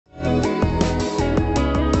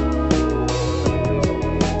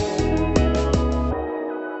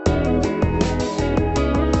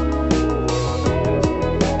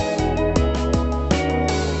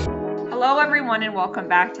welcome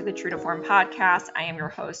back to the True to Form podcast. I am your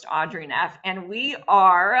host, Audrey Neff, and we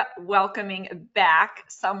are welcoming back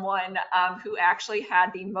someone who actually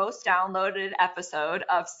had the most downloaded episode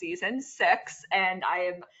of season 6, and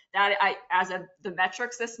as of the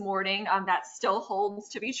metrics this morning, that still holds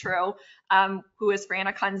to be true. Who is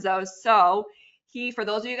X Acunzo? So for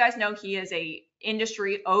those of you guys know, he is a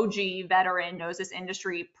industry OG veteran, knows this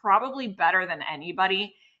industry probably better than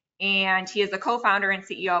anybody. And he is the co-founder and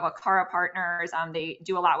CEO of Acara Partners. They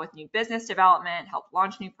do a lot with new business development, help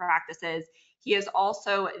launch new practices. He is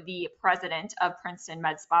also the president of Princeton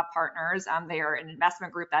Medspa Partners. They are an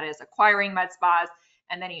investment group that is acquiring med spas.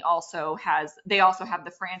 And then they also have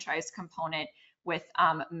the franchise component with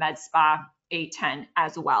Medspa 810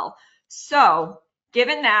 as well. So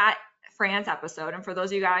given that Fran's episode, and for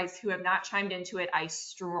those of you guys who have not chimed into it, I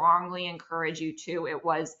strongly encourage you to. It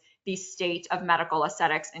was the state of medical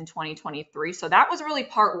aesthetics in 2023. So that was really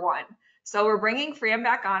part 1. So we're bringing Fran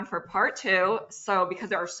back on for part 2. So because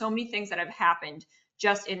there are so many things that have happened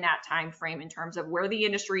just in that time frame in terms of where the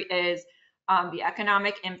industry is, the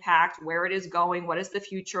economic impact, where it is going, what does the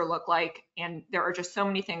future look like? And there are just so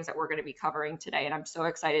many things that we're going to be covering today. And I'm so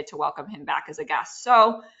excited to welcome him back as a guest.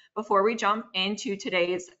 So before we jump into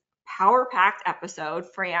today's power-packed episode,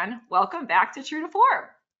 Fran, welcome back to True to Form.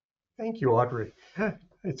 Thank you, Audrey.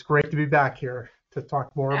 It's great to be back here to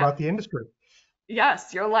talk more about the industry.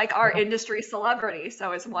 Yes, you're like our industry celebrity,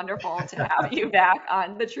 so it's wonderful to have you back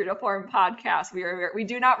on the True to Form podcast. We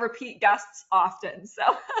do not repeat guests often, so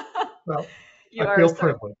well, I feel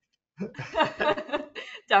privileged.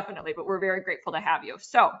 Definitely, but we're very grateful to have you.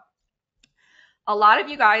 So a lot of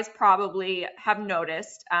you guys probably have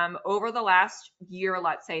noticed over the last year,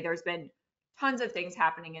 let's say, there's been tons of things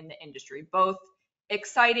happening in the industry, both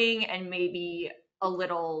exciting and maybe a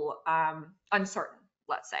little uncertain,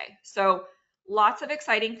 let's say. So lots of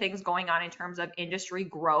exciting things going on in terms of industry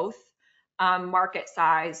growth, market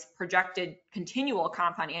size, projected continual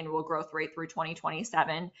compound annual growth rate through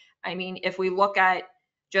 2027. I mean, if we look at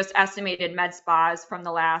just estimated med spas from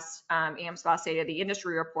the last AmSpa State of the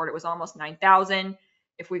Industry report, it was almost 9,000.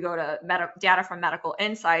 If we go to data from Medical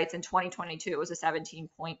Insights in 2022, it was a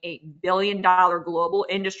 $17.8 billion global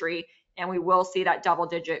industry, and we will see that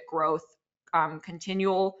double-digit growth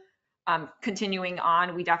continuing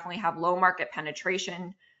on. We definitely have low market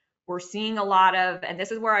penetration. We're seeing a lot of, and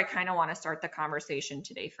this is where I kind of want to start the conversation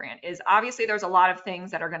today, Fran, is obviously there's a lot of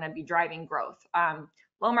things that are going to be driving growth.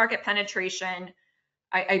 Low market penetration,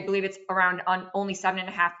 I believe it's around only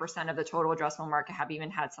 7.5% of the total addressable market have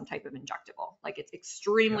even had some type of injectable. Like it's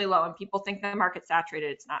extremely low, and people think the market's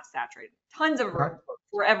saturated. It's not saturated. Tons of room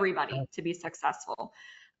for everybody to be successful.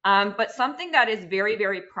 But something that is very,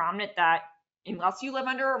 very prominent that unless you live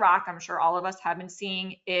under a rock, I'm sure all of us have been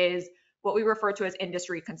seeing is what we refer to as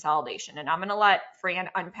industry consolidation. And I'm going to let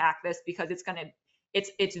Fran unpack this because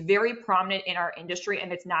it's very prominent in our industry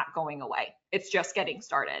and it's not going away. It's just getting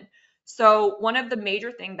started. So one of the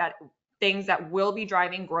major things that will be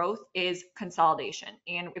driving growth is consolidation.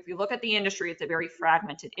 And if you look at the industry, it's a very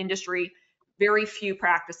fragmented industry. Very few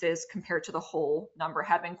practices compared to the whole number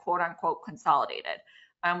have been quote unquote consolidated,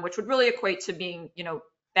 which would really equate to being,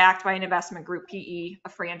 backed by an investment group, PE, a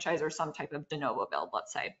franchise, or some type of de novo build,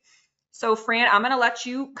 let's say. So Fran, I'm going to let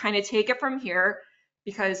you kind of take it from here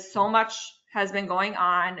because so much has been going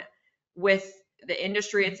on with the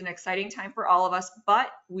industry. It's an exciting time for all of us, but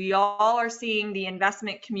we all are seeing the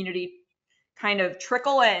investment community kind of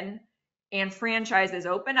trickle in and franchises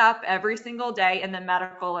open up every single day in the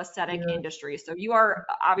medical aesthetic industry. So you are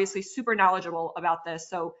obviously super knowledgeable about this.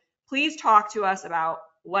 So please talk to us about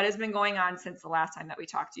what has been going on since the last time that we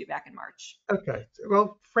talked to you back in March. Okay.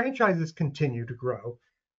 Well, franchises continue to grow.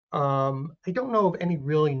 I don't know of any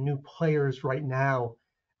really new players right now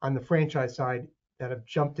on the franchise side that have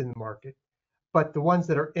jumped in the market, but the ones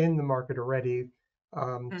that are in the market already,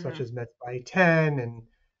 such as Medspa 10 and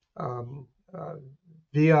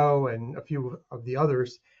VO and a few of the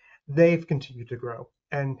others, they've continued to grow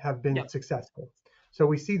and have been successful. So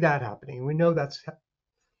we see that happening. We know that's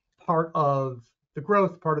part of the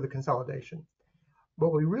growth, part of the consolidation.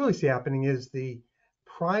 What we really see happening is the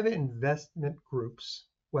private investment groups,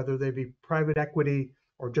 whether they be private equity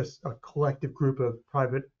or just a collective group of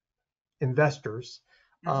private investors,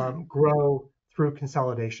 grow through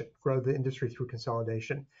consolidation, grow the industry through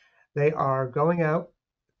consolidation. They are going out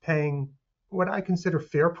paying what I consider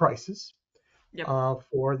fair prices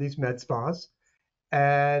for these med spas.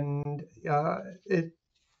 And it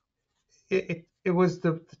was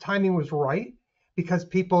the timing was right because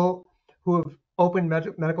people who have opened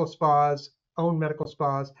medical spas, own medical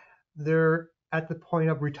spas, they're at the point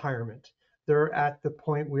of retirement. They're at the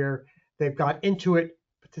point where they've got into it,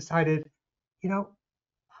 but decided, you know,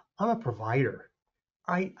 I'm a provider.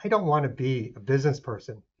 I don't want to be a business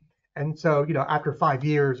person. And so, after 5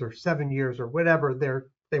 years or 7 years or whatever,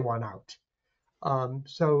 they want out.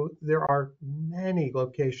 So there are many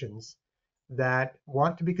locations that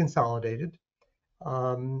want to be consolidated.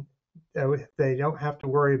 Um, they don't have to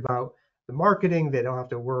worry about the marketing. They don't have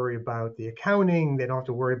to worry about the accounting. They don't have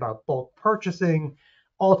to worry about bulk purchasing,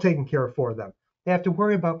 all taken care of for them. They have to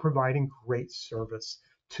worry about providing great service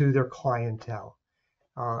to their clientele.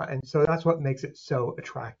 And so that's what makes it so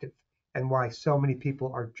attractive and why so many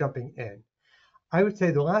people are jumping in. I would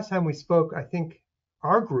say the last time we spoke, I think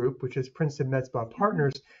our group, which is Princeton Medspa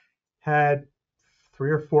Partners, had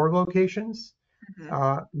 3 or 4 locations.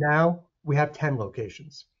 Mhm. Now we have 10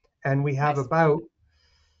 locations, and we have Nice. about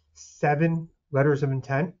 7 letters of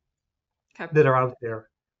intent Okay. that are out there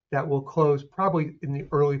that will close probably in the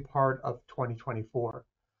early part of 2024.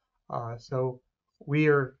 So we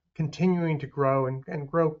are continuing to grow and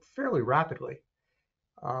grow fairly rapidly,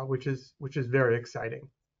 which is very exciting.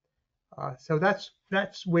 So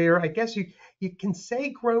that's where I guess you can say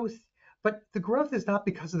growth, but the growth is not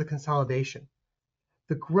because of the consolidation.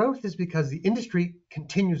 The growth is because the industry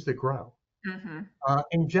continues to grow. Hmm.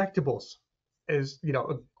 Injectables is,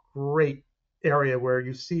 a great area where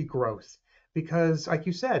you see growth because, like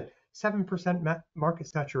you said, 7% market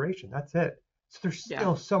saturation. That's it. So there's Yeah.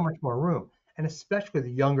 still so much more room, and especially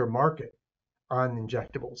the younger market on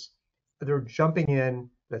injectables. They're jumping in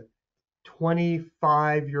the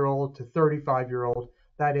 25-year-old to 35-year-old,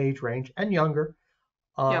 that age range, and younger,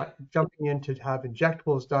 Yep. jumping in to have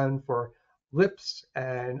injectables done for lips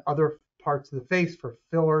and other parts of the face for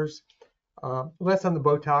fillers. Less on the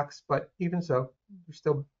Botox, but even so, there's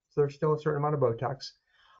still a certain amount of Botox.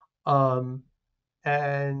 Um,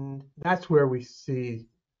 and that's where we see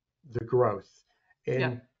the growth in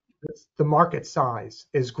Yep. the market size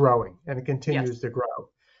is growing and it Yes. continues to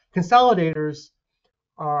grow. Consolidators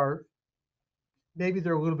are maybe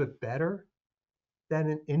they're a little bit better than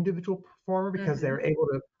an individual performer because Hmm. they're able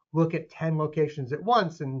to look at 10 locations at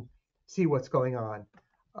once and see what's going on.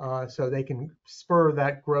 So they can spur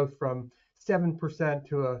that growth from 7%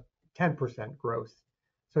 to a 10% growth.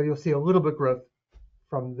 So you'll see a little bit growth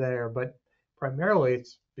from there, but primarily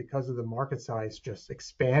it's because of the market size just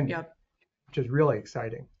expanding, Yep. which is really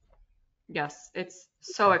exciting. Yes. It's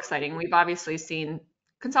so exciting. We've obviously seen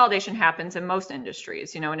consolidation happens in most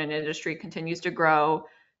industries, and an industry continues to grow.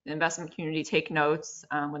 The investment community take notes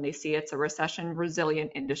when they see it's a recession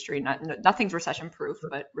resilient industry. Nothing's recession proof,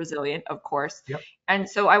 but resilient, of course. Yep. And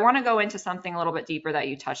so I want to go into something a little bit deeper that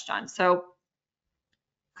you touched on. So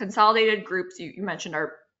consolidated groups you mentioned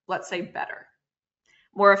are, let's say, better,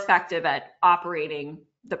 more effective at operating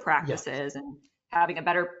the Yes. practices and having a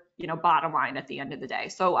better, bottom line at the end of the day.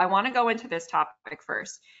 So I want to go into this topic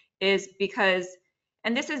first is because,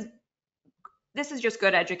 and this is just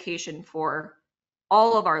good education for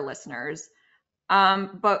all of our listeners.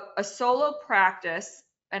 But a solo practice,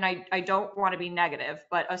 and I don't want to be negative,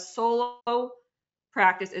 but a solo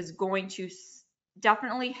practice is going to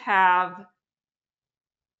definitely have,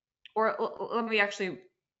 or let me actually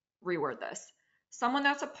reword this. Someone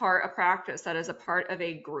that's a practice that is a part of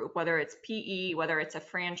a group, whether it's PE, whether it's a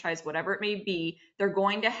franchise, whatever it may be, they're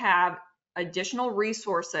going to have additional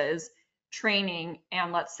resources, training,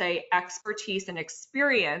 and let's say expertise and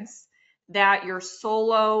experience that your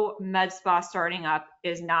solo med spa starting up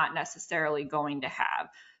is not necessarily going to have.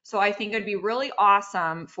 So I think it'd be really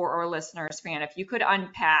awesome for our listeners, Fran, if you could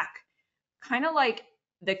unpack kind of like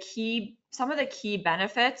some of the key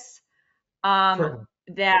benefits Certainly.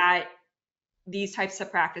 that these types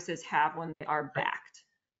of practices have when they are I backed.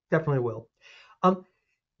 definitely will. Um,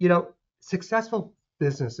 you know, Successful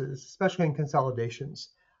businesses, especially in consolidations,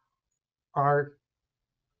 are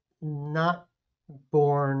not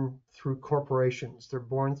born through corporations. They're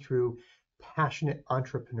born through passionate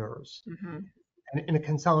entrepreneurs. Mm-hmm. And in a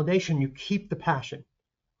consolidation, you keep the passion,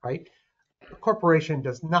 right? A corporation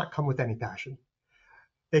does not come with any passion.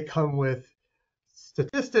 They come with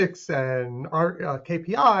statistics and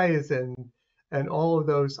KPIs and all of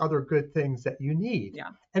those other good things that you need. Yeah.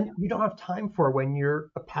 And you don't have time for when you're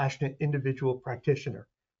a passionate individual practitioner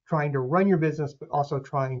trying to run your business, but also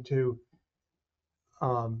trying to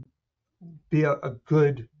um, be a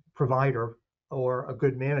good provider or a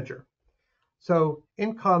good manager. So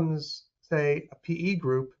in comes, say, a PE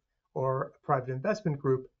group or a private investment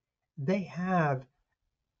group. They have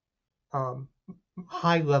um,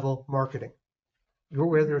 high level marketing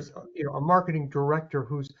where Mm-hmm. there's a marketing director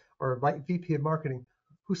or a VP of marketing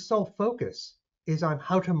whose sole focus is on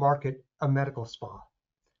how to market a medical spa,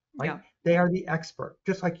 Yeah. right? They are the expert,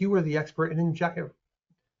 just like you were the expert in injectables.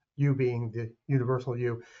 You being the universal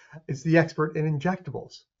you, is the expert in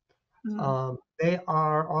injectables. Mm. They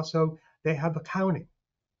are also, they have accounting,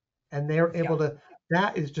 and they are Yeah. able to,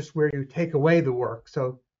 that is just where you take away the work.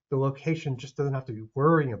 So the location just doesn't have to be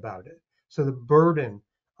worrying about it. So the burden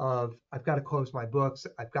of, I've got to close my books,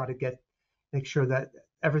 I've got to make sure that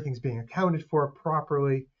everything's being accounted for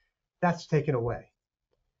properly, that's taken away.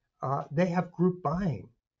 They have group buying.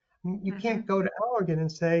 You Hmm. can't go to Allergan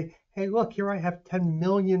and say, hey, look, here I have $10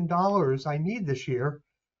 million I need this year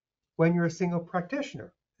when you're a single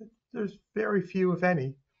practitioner. There's very few, if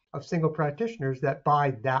any, of single practitioners that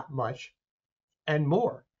buy that much and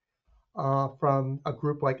more from a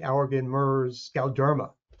group like Allergan, Merz,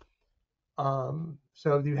 Galderma.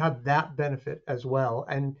 So you have that benefit as well,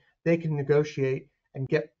 and they can negotiate and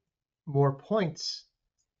get more points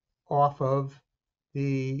off of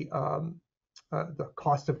the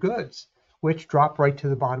cost of goods, which drop right to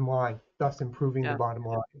the bottom line, thus improving the Yeah. bottom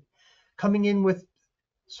line. Coming in with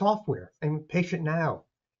software, and Patient Now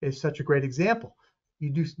is such a great example. You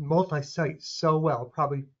do multi-site so well,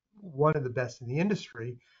 probably one of the best in the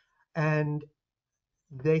industry, and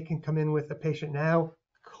they can come in with a Patient Now,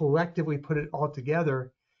 collectively put it all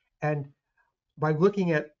together, and by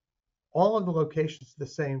looking at all of the locations at the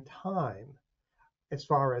same time, as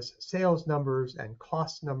far as sales numbers and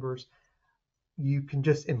cost numbers, you can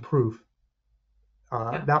just improve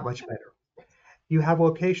Yeah. that much better. You have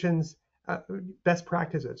locations, best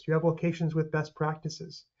practices. You have locations with best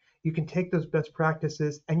practices. You can take those best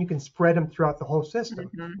practices and you can spread them throughout the whole system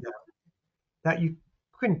Hmm. that you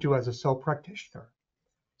couldn't do as a sole practitioner.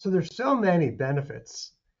 So there's so many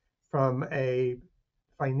benefits from a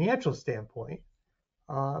financial standpoint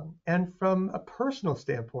and from a personal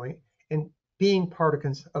standpoint in being part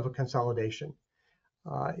of a consolidation.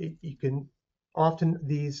 You can often,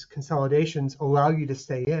 these consolidations allow you to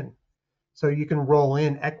stay in. So you can roll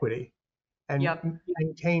in equity and Yep.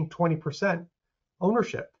 maintain 20%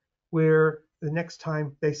 ownership, where the next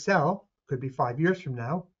time they sell, could be 5 years from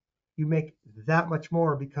now, you make that much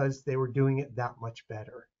more because they were doing it that much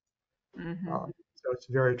better. Hmm. So it's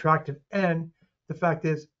very attractive. And the fact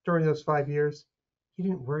is, during those 5 years, you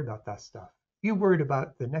didn't worry about that stuff. You worried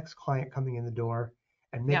about the next client coming in the door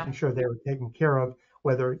and Yeah. making sure they were taken care of,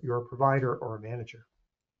 whether you're a provider or a manager.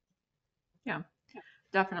 Yeah.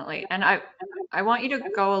 Definitely. And I want you to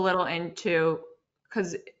go a little into,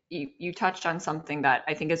 because you touched on something that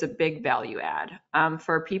I think is a big value add.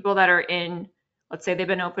 For people that are in, let's say they've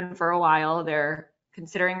been open for a while, they're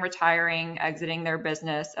considering retiring, exiting their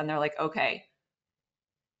business, and they're like, okay,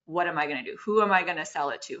 what am I going to do? Who am I going to sell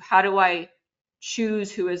it to? How do I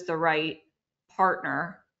choose who is the right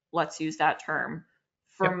partner? Let's use that term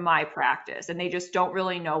for Yep. my practice. And they just don't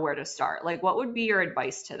really know where to start. Like, what would be your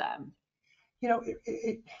advice to them? You know,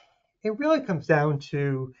 it really comes down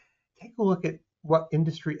to take a look at what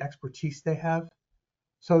industry expertise they have.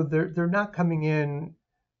 So they're not coming in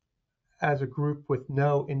as a group with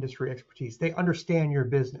no industry expertise. They understand your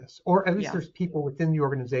business, or at least Yeah. there's people within the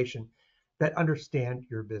organization that understand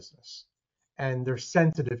your business and they're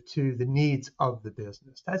sensitive to the needs of the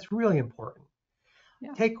business. That's really important.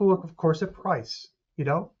 Yeah. Take a look, of course, at price,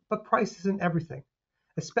 but price isn't everything,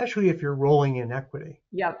 especially if you're rolling in equity.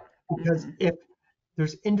 Yep. Because Hmm. if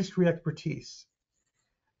there's industry expertise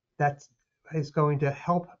that is going to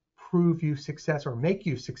help prove you success or make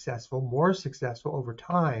you successful, more successful over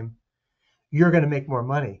time, you're going to make more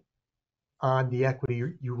money on the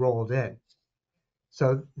equity you rolled in.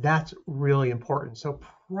 So that's really important. So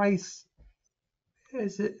price,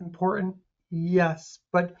 is it important? Yes,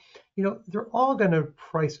 but they're all going to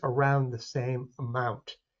price around the same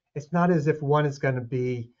amount. It's not as if one is going to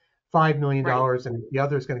be $5 million Right. and the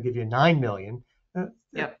other is going to give you 9 million. It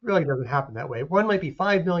Yep. really doesn't happen that way. One might be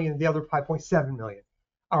 5 million, the other 5.7 million.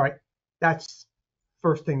 All right, that's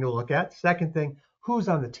first thing to look at. Second thing, who's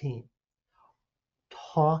on the team?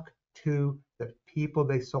 Talk to the people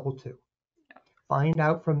they sold to. Find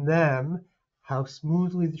out from them how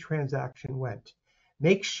smoothly the transaction went.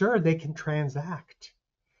 Make sure they can transact,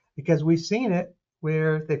 because we've seen it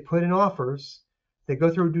where they put in offers, they go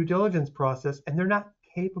through a due diligence process, and they're not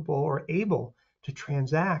capable or able to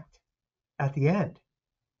transact at the end.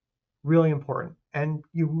 Really important. And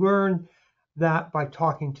you learn that by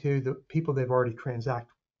talking to the people they've already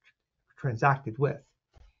transacted with.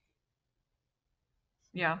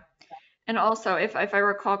 Yeah. And also, if I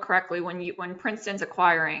recall correctly, when Princeton's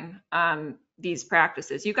acquiring these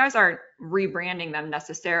practices, you guys aren't rebranding them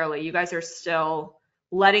necessarily. You guys are still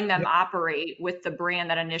letting them Yep. operate with the brand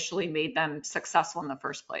that initially made them successful in the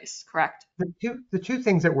first place, correct? The two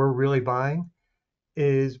things that we're really buying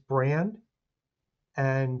is brand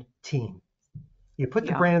and team. You put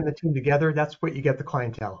the Yeah. brand and the team together, that's what you get the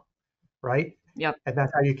clientele, right? Yep. And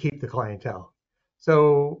that's how you keep the clientele.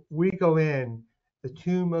 So we go in, the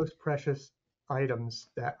two most precious items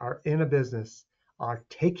that are in a business are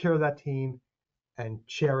take care of that team and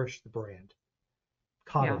cherish the brand, Yeah.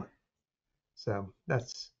 coddle it. So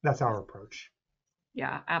that's our approach.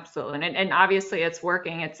 Yeah, absolutely. And obviously it's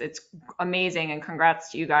working. It's amazing and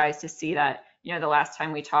congrats to you guys to see that, the last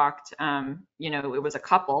time we talked, it was a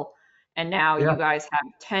couple and now Yeah. you guys have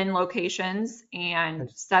 10 locations and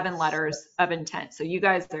And 7 letters of intent. So you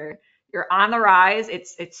guys you're on the rise.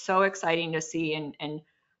 It's so exciting to see and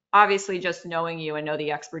obviously just knowing you and know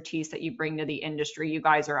the expertise that you bring to the industry, you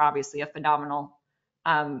guys are obviously a phenomenal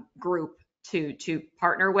group to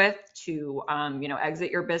partner with, to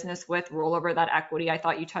exit your business with, roll over that equity. I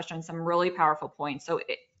thought you touched on some really powerful points. So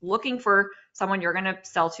looking for someone you're going to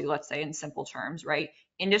sell to, let's say in simple terms, right?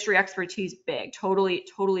 Industry expertise, big,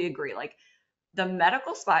 totally agree. Like the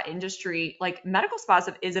medical spa industry, like medical spas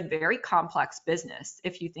is a very complex business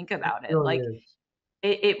if you think it about it. really Like is.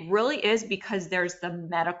 it really is because there's the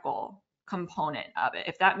medical component of it.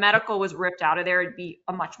 If that medical was ripped out of there, it'd be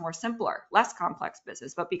a much more simpler, less complex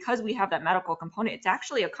business. But because we have that medical component, it's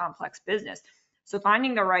actually a complex business. So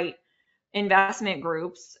finding the right investment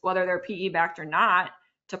groups, whether they're PE backed or not,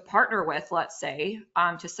 to partner with, let's say,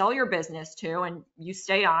 to sell your business to, and you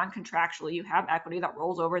stay on contractually, you have equity that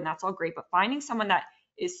rolls over, and that's all great. But finding someone that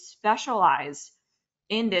is specialized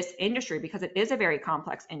in this industry, because it is a very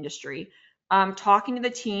complex industry, talking to the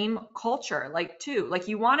team culture, like too, like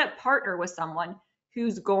you want to partner with someone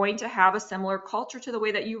who's going to have a similar culture to the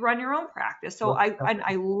way that you run your own practice. So Most I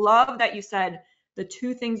definitely. love that you said the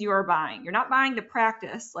two things you are buying. You're not buying the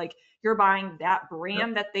practice, like you're buying that Yep.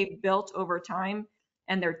 brand that they've built over time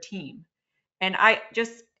and their team. And I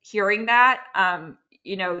just hearing that, I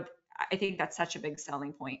think that's such a big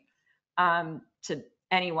selling point to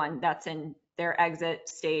anyone that's in their exit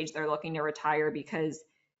stage, they're looking to retire because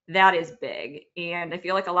that is big. And I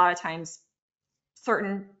feel like a lot of times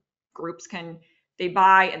certain groups they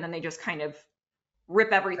buy and then they just kind of rip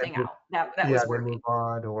They everything move, out that yeah, was they working. move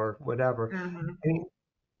on or whatever. Hmm. I mean,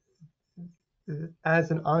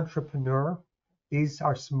 as an entrepreneur, these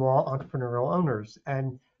are small entrepreneurial owners,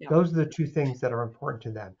 and Yep. those are the two things that are important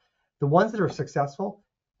to them. The ones that are successful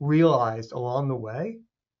realized along the way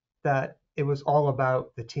that it was all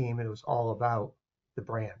about the team and it was all about the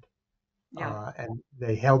brand. Yeah. And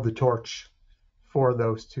they held the torch for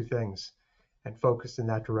those two things and focused in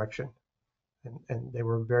that direction. And they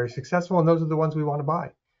were very successful, and those are the ones we want to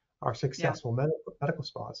buy, are Yeah. successful medical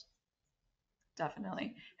spas.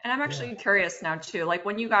 Definitely. And I'm Yeah. actually curious now too, like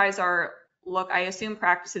when you guys I assume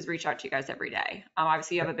practices reach out to you guys every day.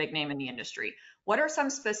 Obviously you have a big name in the industry. What are some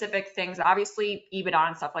specific things, obviously EBITDA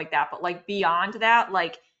and stuff like that, but like beyond that,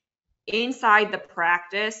 like inside the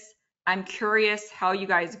practice, I'm curious how you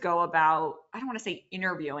guys go about, I don't want to say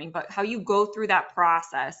interviewing, but how you go through that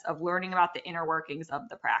process of learning about the inner workings of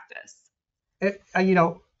the practice.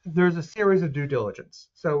 There's a series of due diligence.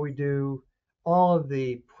 So we do all of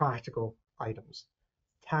the practical items,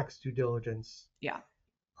 tax due diligence. Yeah.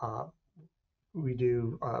 Uh, we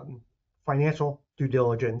do financial due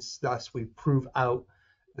diligence. Thus, we prove out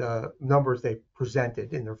the numbers they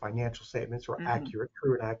presented in their financial statements are Hmm. accurate,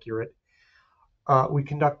 true and accurate. We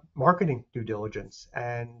conduct marketing due diligence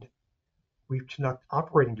and we conduct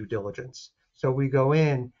operating due diligence. So we go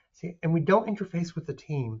in, see, and we don't interface with the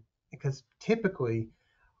team because typically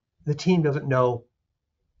the team doesn't know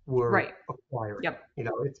we're Right. acquiring. Yep.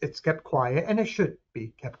 It's kept quiet, and it should be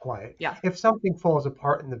kept quiet. Yeah. If something falls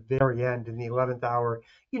apart in the very end, in the 11th hour,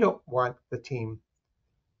 you don't want the team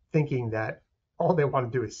thinking that all they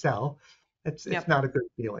want to do is sell. It's Yep. not a good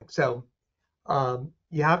feeling. So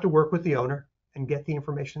you have to work with the owner and get the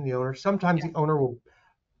information from the owner. Sometimes Yeah. the owner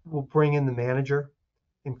will bring in the manager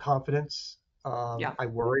in confidence. Yeah. I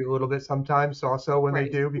worry a little bit sometimes also when they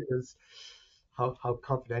Right. do because how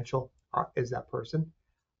confidential is that person?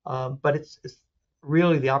 But it's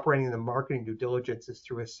really the operating and the marketing due diligence is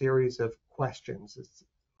through a series of questions. It's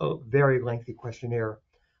a very lengthy questionnaire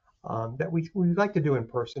that we like to do in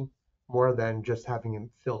person more than just having him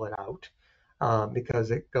fill it out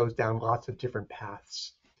because it goes down lots of different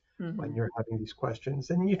paths when Hmm. you're having these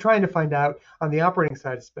questions. And you're trying to find out on the operating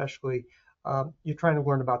side, especially, you're trying to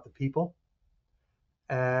learn about the people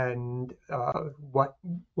and what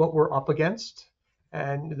we're up against.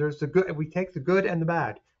 And there's the good. We take the good and the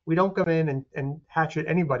bad. We don't come in and hatchet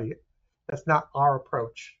anybody. That's not our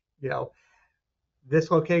approach.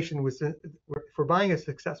 This location was. If we're buying a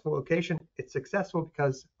successful location, it's successful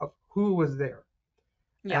because of who was there.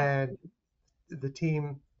 Yeah. And the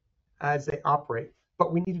team as they operate,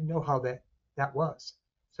 but we need to know how that was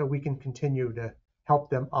so we can continue to help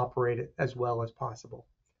them operate it as well as possible.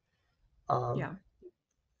 Um, Yeah.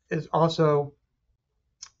 is also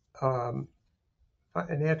um,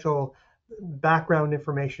 financial background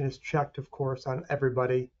information is checked, of course, on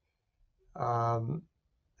everybody. Um,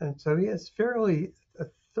 and so, yeah, it's fairly a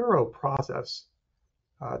thorough process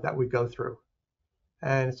that we go through.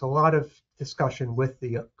 And it's a lot of discussion with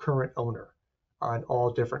the current owner on all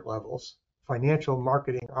different levels: financial,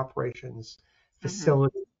 marketing, operations, Hmm.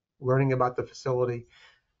 facility, learning about the facility.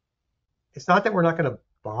 It's not that we're not going to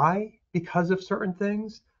buy because of certain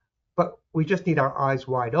things, but we just need our eyes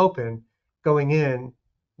wide open going in,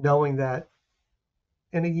 knowing that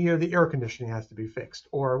in a year the air conditioning has to be fixed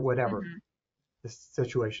or whatever Hmm. the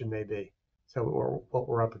situation may be. So, or what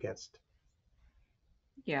we're up against.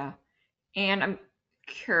 Yeah. And I'm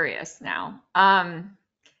curious now.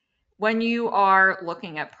 When you are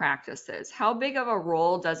looking at practices, how big of a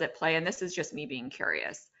role does it play? And this is just me being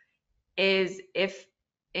curious, is if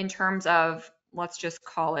in terms of, let's just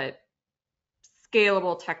call it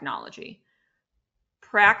scalable technology,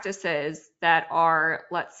 practices that are,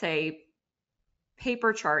 let's say,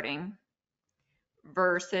 paper charting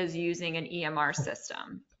versus using an EMR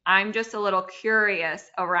system. I'm just a little curious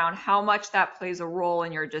around how much that plays a role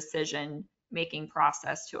in your decision making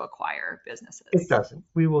process to acquire It businesses. doesn't.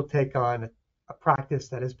 We will take on a practice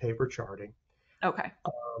that is paper charting. Okay.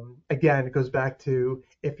 Again, it goes back to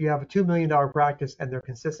if you have a $2 million practice and they're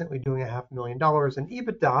consistently doing $500,000 in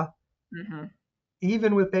EBITDA, Hmm.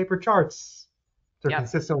 even with paper charts, they're Yep.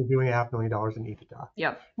 consistently doing $500,000 in EBITDA.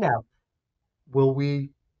 Yep. Now, will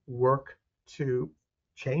we work to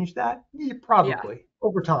change that? Yeah, Yeah. probably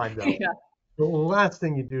over time, though. Yeah. The last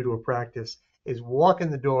thing you do to a practice is walk in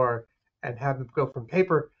the door and have them go from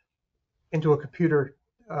paper into a computer,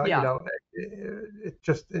 Yeah. it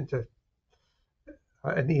just into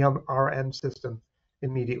an EMRM system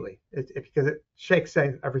immediately because it shakes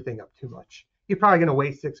everything up too much. You're probably going to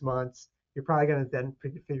wait 6 months. You're probably going to then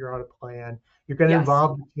figure out a plan. You're going to Yes.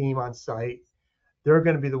 involve the team on site. They're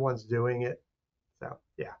going to be the ones doing it. So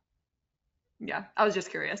yeah, Yeah. I was just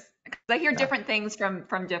curious because I hear yeah. different things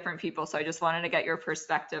from different people, so I just wanted to get your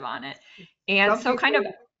perspective on it. And Some so kind of,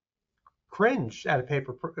 people cringe at a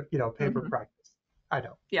paper mhm, practice. I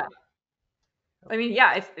don't. yeah. I mean,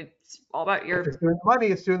 yeah, if it's all about If your, it's doing the money,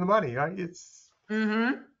 it's doing the money. Right? It's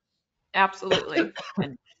mhm, absolutely.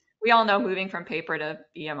 And we all know moving from paper to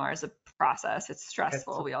EMR is a process. It's it's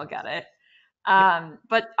stressful. a We all get process. it. Yeah,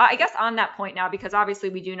 But I guess on that point now, because obviously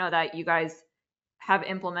we do know that you guys have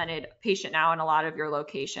implemented Patient Now in a lot of your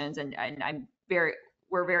locations, and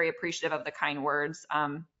we're very appreciative of the kind words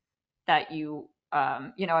that you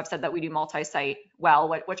know, I've said that we do multi-site well,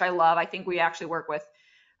 which I love. I think we actually work with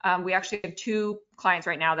we actually have two clients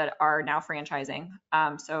right now that are now franchising.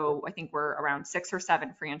 So I think we're around 6 or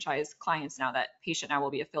 7 franchise clients now that Patient Now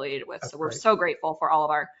will be affiliated with. that's So we're great. so grateful for all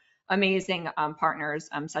of our amazing partners,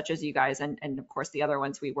 such as you guys, and of course the other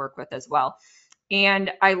ones we work with as well.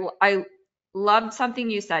 And I loved something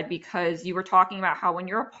you said because you were talking about how when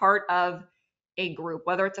you're a part of a group,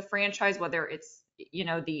 whether it's a franchise, whether it's you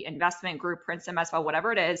know the investment group, Princeton, Medspa,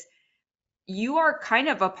 whatever it is, you are kind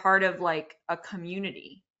of a part of like a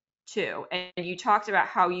community too. And you talked about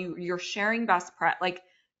how you're sharing best practice. Like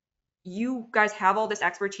you guys have all this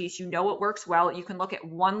expertise, you know it works well. You can look at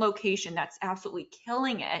one location that's absolutely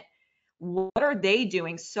killing it. What are they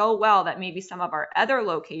doing so well that maybe some of our other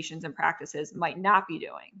locations and practices might not be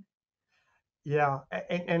doing? Yeah,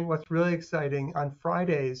 and what's really exciting on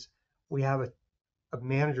Fridays we have a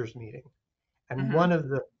managers meeting, and one Hmm. of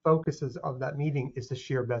the focuses of that meeting is to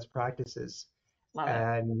share best practices Love it.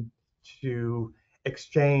 and to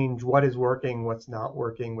exchange what is working, what's not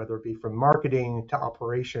working, whether it be from marketing to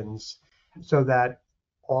operations, so that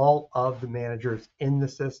all of the managers in the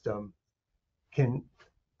system can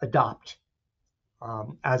adopt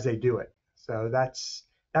as they do it. So that's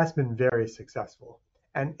been very successful,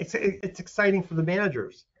 and it's exciting for the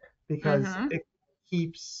managers because Hmm.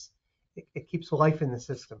 it keeps life in the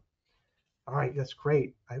system. All right, that's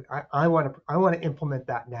great. I want to implement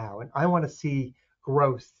that now, and I want to see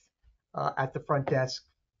growth at the front desk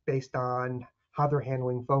based on how they're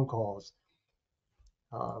handling phone calls.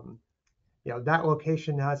 Um, that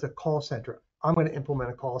location has a call center. I'm going to implement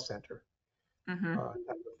a call center Hmm.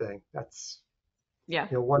 type of thing. That's Yeah.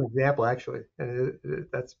 one example actually, and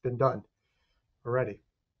that's been done already.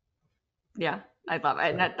 Yeah. I love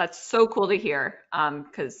it. And So that's so cool to hear.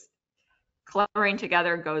 Because collaborating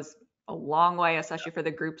together goes a long way, especially for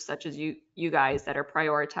the groups such as you guys that are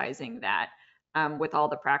prioritizing that. with all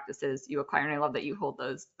the practices you acquire. And I love that you hold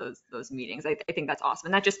those meetings. I think that's awesome.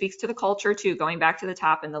 And that just speaks to the culture too, going back to the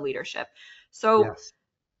top and the leadership. So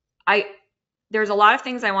Yes. there's a lot of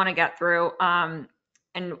things I want to get through. And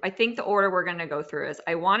I think the order we're going to go through is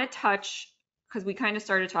I want to touch, because we kind of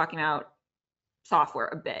started talking about software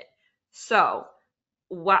a bit. So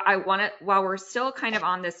what I want to, while we're still kind of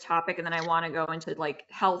on this topic, and then I want to go into like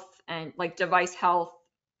health and like device health,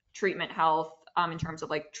 treatment health, in terms of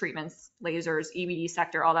like treatments, lasers, EBD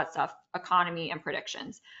sector, all that stuff, economy and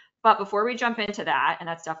predictions. But before we jump into that, and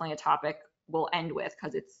that's definitely a topic we'll end with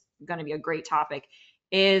because it's going to be a great topic,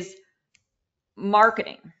 is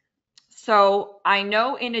marketing. So I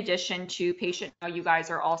know in addition to patient, you guys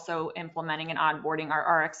are also implementing and onboarding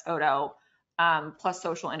our RX Photo plus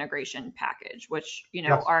social integration package, which,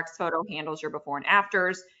 Yes. RX Photo handles your before and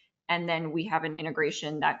afters. And then we have an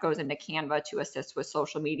integration that goes into Canva to assist with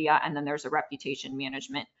social media. And then there's a reputation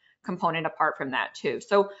management component apart from that too.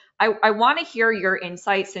 So I want to hear your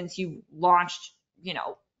insight since you launched,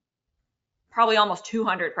 probably almost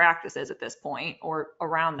 200 practices at this point or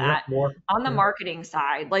around Yeah. that More. on the Yeah. marketing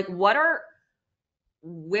side. Like where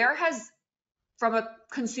has, from a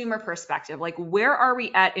consumer perspective, like where are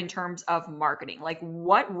we at in terms of marketing? Like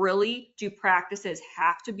what really do practices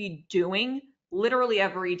have to be doing literally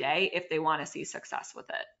every day if they want to see success with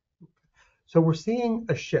it? So we're seeing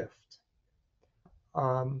a shift.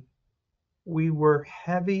 We were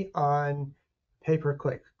heavy on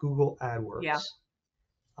pay-per-click, Google AdWords. Yeah.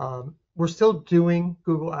 We're still doing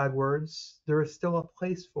Google AdWords. There is still a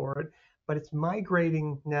place for it, but it's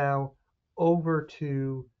migrating now over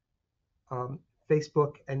to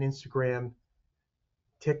Facebook and Instagram,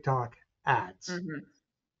 TikTok ads, Mm-hmm.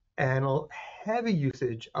 and a heavy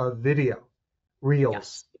usage of video, reels,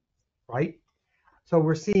 Yes. right? So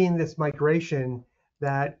we're seeing this migration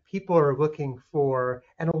that people are looking for,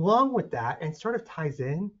 and along with that, and sort of ties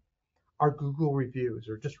in, are Google reviews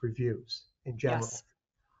or just reviews in general. Yes.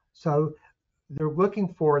 So they're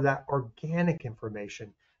looking for that organic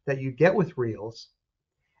information that you get with reels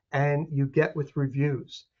and you get with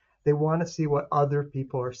reviews. They want to see what other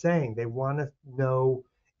people are saying. They want to know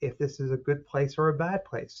if this is a good place or a bad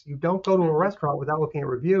place. You don't go to a restaurant without looking at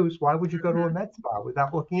reviews. Why would you go to a Medspa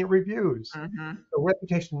without looking at reviews? Mm-hmm. So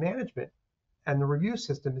reputation management and the review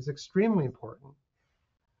system is extremely important.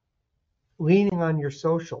 Leaning on your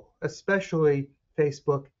social, especially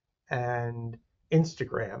Facebook and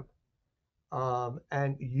Instagram,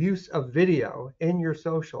 and use of video in your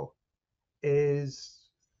social is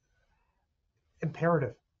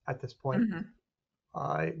imperative at this point.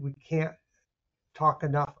 Mm-hmm. We can't talk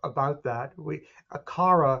enough about that.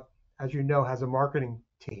 Acara, as you know, has a marketing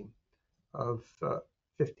team of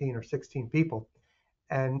 15 or 16 people,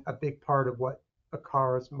 and a big part of what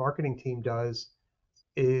Acara's marketing team does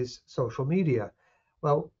is social media.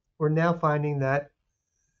 Well, we're now finding that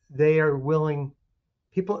they are willing,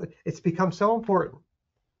 it's become so important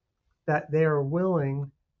that they are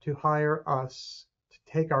willing to hire us to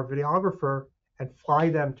take our videographer and fly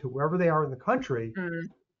them to wherever they are in the country Mm-hmm.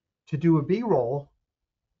 to do a B-roll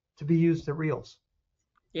to be used at Reels.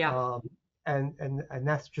 Yeah. And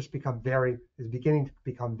that's just is beginning to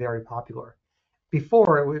become very popular.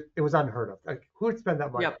 Before it was unheard of. Like, who would spend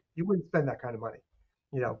that money? Yep. You wouldn't spend that kind of money.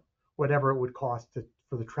 Whatever it would cost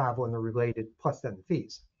for the travel and the related, plus then the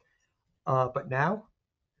fees. But now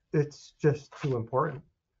it's just too important.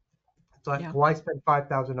 It's like, Yeah. why spend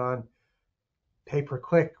 5,000 on pay per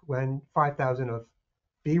click when 5,000 of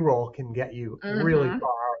B-roll can get you really Mm-hmm.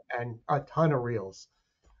 far and a ton of reels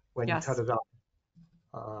when you cut Yes. it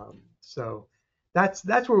up. So that's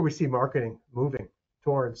where we see marketing moving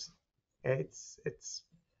towards. It's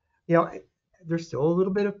there's still a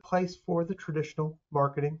little bit of place for the traditional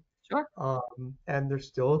marketing, Sure. and there's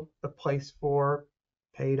still a place for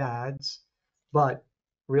paid ads, but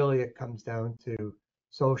really it comes down to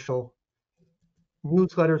social.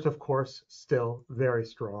 Newsletters, of course, still very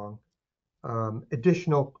strong.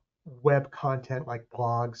 Additional web content like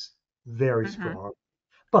blogs, very Mm-hmm. strong.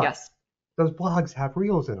 But Yes. those blogs have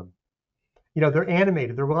reels in them. They're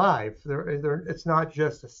animated, they're live. It's not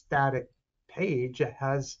just a static page. It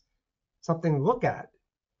has something to look at,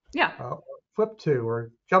 Yeah. flip to,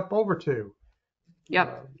 or jump over to.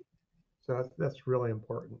 Yep. So that's really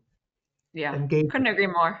important. Yeah. Engaging. Couldn't agree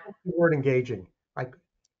more. The word engaging. Like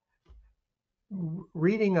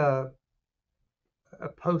reading a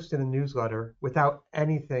post in a newsletter without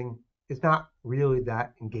anything is not really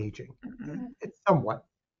that engaging. Mm-hmm. It's somewhat,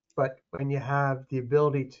 but when you have the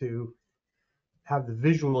ability to have the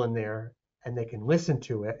visual in there and they can listen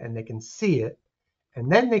to it and they can see it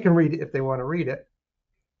and then they can read it if they want to read it,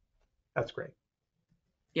 that's great.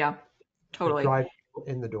 Yeah. that Totally. drive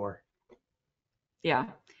people in the door. Yeah.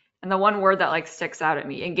 And the one word that like sticks out at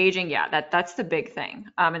me, engaging, yeah, that's the big thing.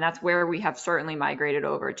 And that's where we have certainly migrated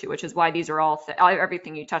over to, which is why these are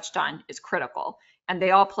everything you touched on is critical, and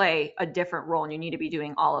they all play a different role, and you need to be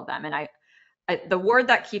doing all of them. And the word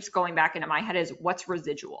that keeps going back into my head is what's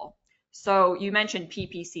residual. So you mentioned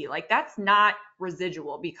PPC, like that's not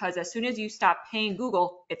residual because as soon as you stop paying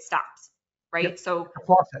Google, it stops, right? Yep. So A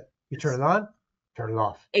faucet. You turn it on, turn it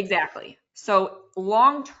off. exactly. So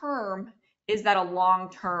long term, is that a long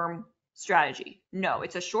term strategy? No,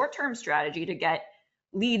 it's a short term strategy to get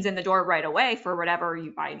leads in the door right away for whatever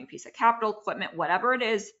you buy a new piece of capital equipment, whatever it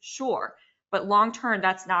is, sure. But long term,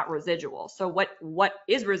 that's not residual. So what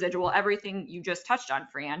is residual? Everything you just touched on,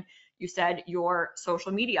 Fran. You said your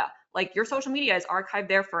social media, like your social media is archived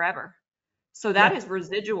there forever. So that Yeah. is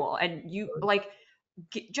residual. And you like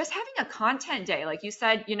just having a content day, like you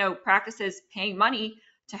said, practices paying money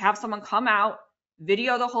to have someone come out,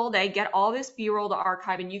 video the whole day, get all this B-roll to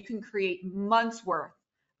archive, and you can create months worth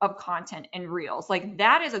of content and reels. Like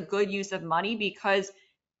that is a good use of money because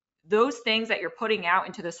those things that you're putting out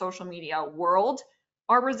into the social media world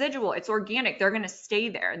are residual. It's organic. They're going to stay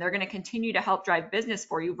there and they're going to continue to help drive business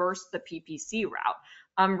for you versus the PPC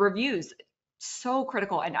route. Reviews, so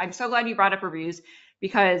critical. And I'm so glad you brought up reviews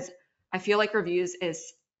because I feel like reviews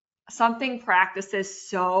is something practices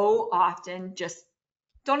so often just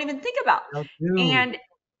don't even think about. Now, dude. And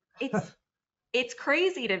it's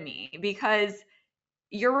crazy to me because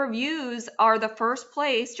your reviews are the first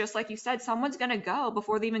place, just like you said, someone's going to go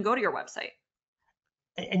before they even go to your website.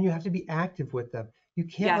 And you have to be active with them. You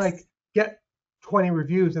can't Yes. like get 20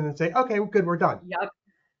 reviews and then say, okay, we're good, we're done. Yep.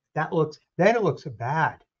 Then it looks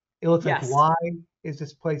bad. It looks like, Yes. why is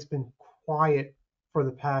this place been quiet for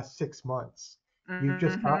the past 6 months? You've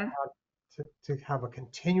just got Hmm. to have a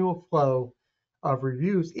continual flow of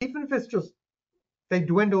reviews, even if it's just they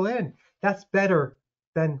dwindle in. That's better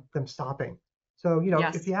than them stopping. So, if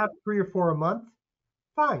Yes. you have 3 or 4 a month,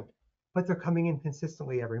 fine, but they're coming in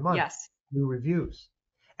consistently every month, Yes. new reviews.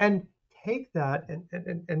 And take that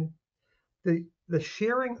and the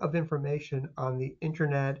sharing of information on the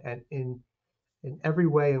internet and in every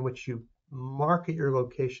way in which you market your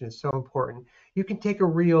location is so important. You can take a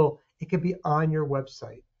reel, it could be on your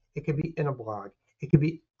website, it could be in a blog, it could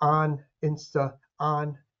be on Insta,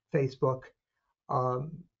 on Facebook.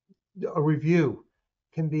 Um, a review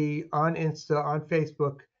can be on Insta, on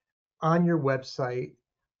Facebook, on your website,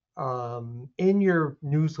 in your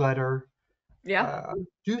newsletter. Yeah.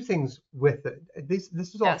 Do things with it. This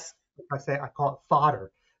is all, Yes. I call it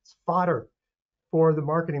fodder. It's fodder for the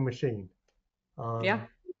marketing machine. Yeah. Um,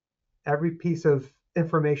 every piece of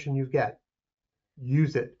information you get,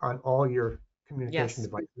 use it on all your communication Yes.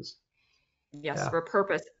 devices. Yes. Yeah.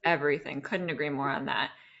 Repurpose everything. Couldn't agree more on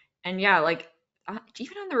that. And yeah, like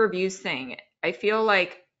even on the reviews thing, I feel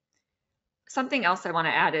like something else I want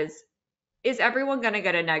to add is everyone going to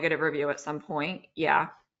get a negative review at some point? Yeah.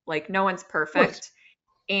 Like no one's Of course. perfect.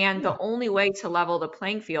 And the Yeah. only way to level the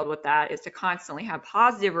playing field with that is to constantly have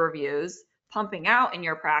positive reviews pumping out in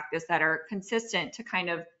your practice that are consistent to kind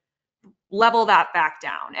of level that back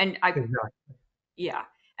down. Exactly. Yeah.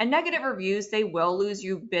 And negative reviews, they will lose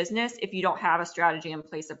you business if you don't have a strategy in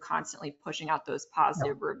place of constantly pushing out those Yeah.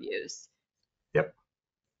 positive reviews. Yep.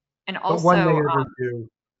 And But one also, negative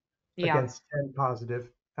review yeah, against 10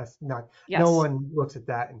 positive, that's not, no yes, one looks at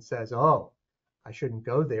that and says, oh, I shouldn't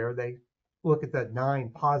go there. They look at the 9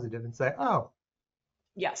 positive and say, oh,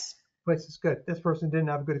 yes, place is good. This person didn't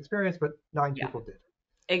have a good experience, but 9 yeah, people did.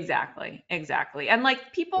 exactly, exactly. And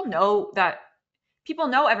like people know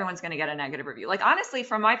everyone's going to get a negative review. Like honestly,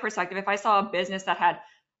 from my perspective, if I saw a business that had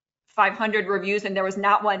 500 reviews and there was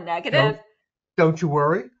not one negative, Don't don't you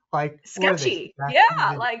worry. Like, what are they? sketchy. Stacking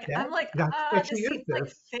Yeah, the like deck? I'm like, How sketchy this is seems like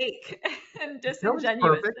this? fake and No one's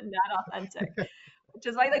disingenuous perfect. and not authentic. Which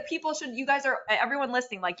is why like people should, you guys are, everyone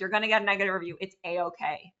listening, like you're gonna get a negative review. It's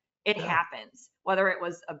a-okay. It Yeah. happens. Whether it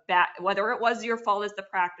was your fault as the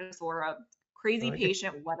practice or a crazy It's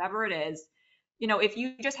patient, whatever it is, if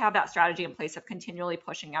you just have that strategy in place of continually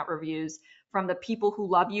pushing out reviews from the people who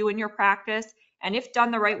love you in your practice, and if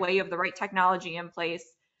done the right way, you have the right technology in place,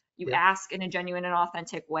 you yeah. ask in a genuine and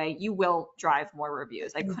authentic way, you will drive more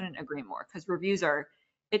reviews. I couldn't agree more because reviews are,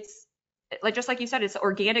 it's like just like you said, it's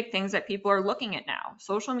organic things that people are looking at now.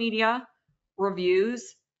 Social media,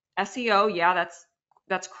 reviews, SEO, yeah,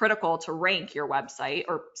 that's critical to rank your website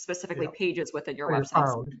or specifically Yeah. pages within your Or you're website.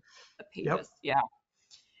 found. The Yep. pages, yeah.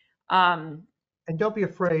 Um, And don't be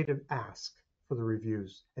afraid to ask for the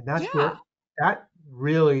reviews. And that's yeah, where that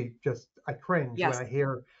really just I cringe when yes, I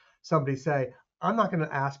hear somebody say, I'm not going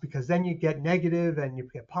to ask because then you get negative and you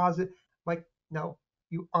get positive. No,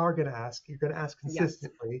 you are going to ask. You're going to ask Yes.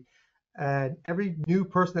 consistently. And every new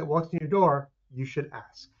person that walks in your door, you should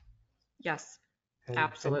ask. Yes. And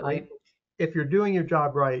Absolutely. if you're doing your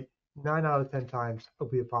job right, 9 out of 10 times it'll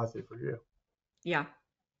be a positive review. Yeah.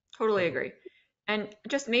 Totally So agree. And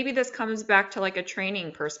just maybe this comes back to like a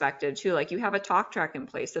training perspective too. Like you have a talk track in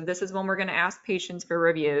place. So this is when we're going to ask patients for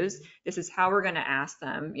reviews. This is how we're going to ask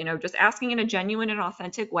them, just asking in a genuine and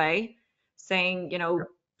authentic way, saying, yeah,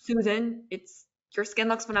 Susan, your skin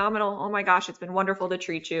looks phenomenal. Oh my gosh, it's been wonderful to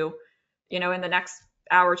treat you. In the next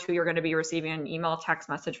hour or two, you're going to be receiving an email, text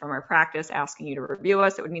message from our practice asking you to review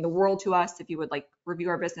us. It would mean the world to us if you would like review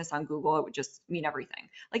our business on Google. It would just mean everything.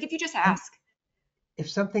 Like if you just and ask. if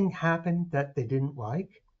something happened that they didn't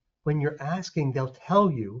like, when you're asking, they'll tell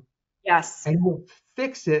you, Yes. and you'll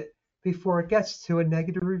fix it before it gets to a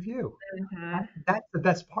negative review. Hmm. That's the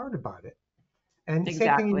best part about it. And same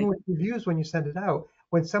thing even Exactly. with reviews when you send it out.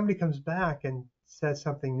 When somebody comes back and says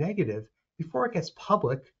something negative, before it gets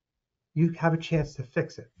public, you have a chance to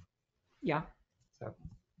fix it. Yeah, So,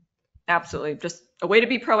 absolutely. Just a way to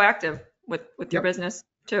be proactive with your yep. business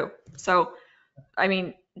too. So, I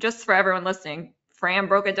mean, just for everyone listening, Fran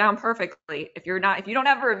broke it down perfectly. If you don't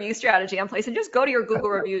have a review strategy in place, and just go to your Google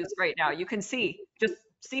reviews right now, you can just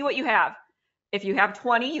see what you have. If you have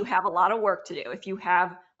 20, you have a lot of work to do. If you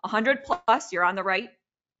have 100 plus, you're on the right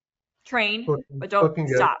train, but don't Looking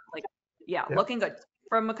good. stop. Like, yeah, Yep. looking good.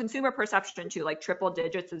 From a consumer perception too, like triple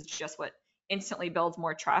digits is just what instantly builds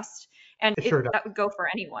more trust. And It sure does. that would go for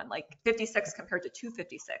anyone, like 56 compared to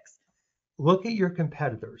 256. Look at your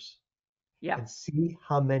competitors Yeah. and see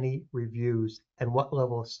how many reviews and what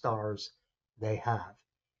level of stars they have.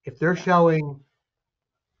 If they're Yeah. showing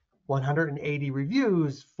 180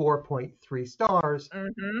 reviews, 4.3 stars, Hmm.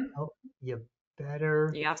 well, you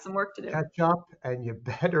better You have some work to do. catch up and you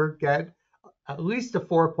better get at least a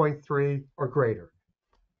 4.3 or greater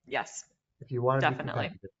Yes, if you want to be definitely.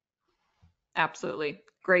 competitive. Absolutely.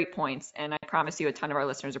 Great points. And I promise you a ton of our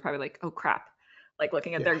listeners are probably like, oh crap, like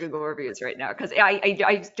looking at Yeah. their Google reviews right now. Because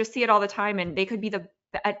I just see it all the time and they could be the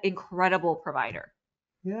incredible provider,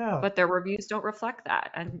 Yeah. but their reviews don't reflect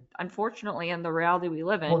that. And unfortunately, in the reality we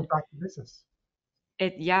live Going in, back to business.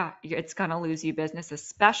 it's going to lose you business,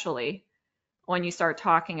 especially when you start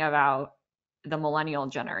talking about the millennial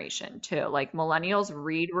generation too. Like millennials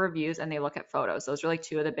read reviews and they look at photos. Those are like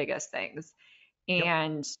two of the biggest things. Yep.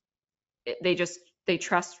 And they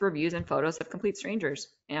trust reviews and photos of complete strangers.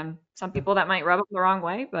 And some people that might rub them the wrong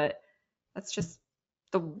way, but that's just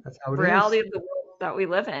the That's how it reality is. of the world that we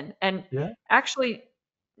live in. And Yeah. actually,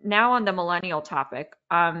 now on the millennial topic,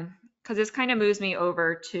 because this kind of moves me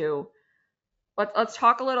over to let's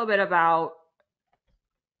talk a little bit about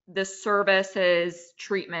the services,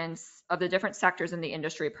 treatments of the different sectors in the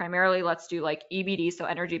industry. Primarily, let's do like EBD, so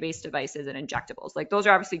energy-based devices and injectables. Like those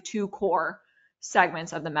are obviously two core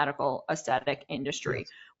segments of the medical aesthetic industry. Yes.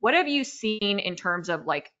 What have you seen in terms of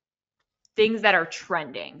like things that are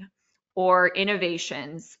trending or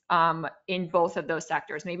innovations in both of those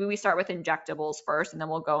sectors? Maybe we start with injectables first, and then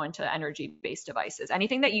we'll go into energy-based devices.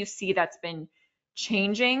 Anything that you see that's been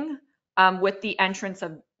changing with the entrance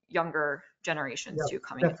of younger generations Yeah. too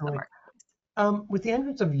coming into the Definitely. market? With the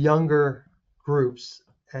entrance of younger groups,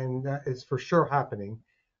 and that is for sure happening,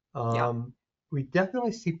 Yeah. um, we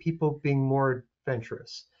definitely see people being more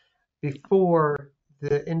adventurous. Before,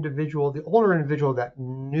 the older individual that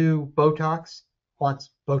knew Botox wants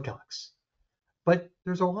Botox. But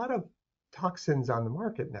there's a lot of toxins on the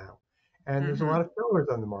market now, and there's a Hmm. lot of fillers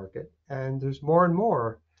on the market, and there's more and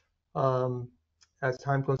more um, as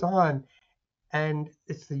time goes on. And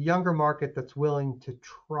it's the younger market that's willing to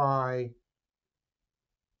try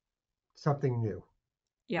something new.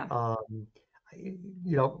 Yeah. Um,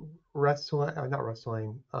 Restylane, not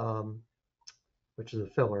Restylane, which is a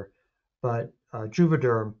filler, but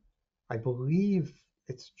Juvederm, I believe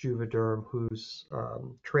it's Juvederm who's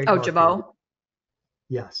Oh, trademarked. Jabot.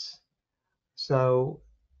 Yes. So,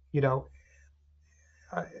 you know,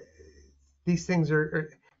 uh, these things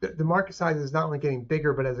the market size is not only getting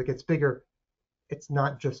bigger, but as it gets bigger, it's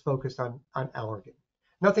not just focused on Allergan.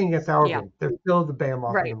 Nothing against Yeah. Allergan. They're still the behemoth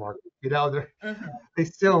in the Right. market. Hmm. They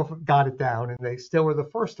still got it down and they still were the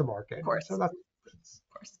first to Of market. So course. that's Of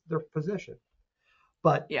course. their position.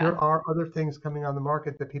 But Yeah. there are other things coming on the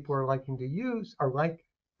market that people are liking to use,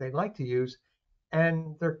 they like to use,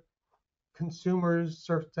 and their consumers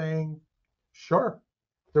are saying, sure,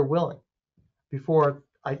 they're willing. Before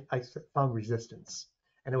I found resistance,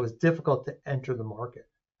 and it was difficult to enter the market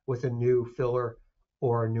with a new filler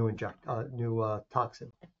or a new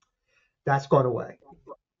toxin. That's gone away.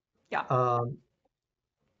 Yeah. Um,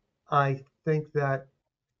 I think that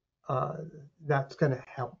uh, that's going to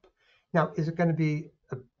help. Now, is it going to be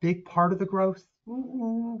a big part of the growth?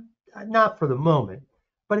 Not for the moment,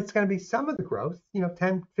 but it's going to be some of the growth,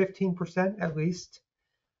 10, 15% at least,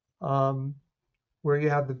 um, where you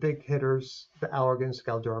have the big hitters, the Allergans,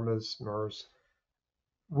 Galdermas, MERS,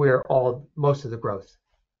 where most of the growth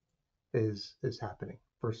is happening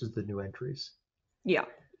versus the new entries. Yeah,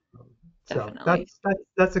 So definitely.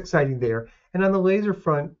 that's exciting there. And on the laser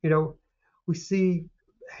front, we see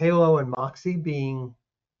Halo and Moxie being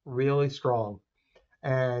really strong,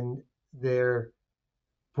 and their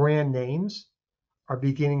brand names are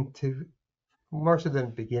beginning to, more so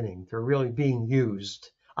than beginning, they're really being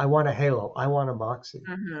used. I want a Halo, I want a Moxie.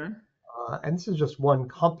 Hmm. And this is just one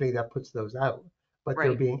company that puts those out, but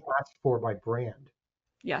they're Right. being asked for by brand.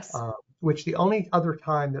 Yes. Uh, which the only other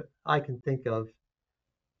time that I can think of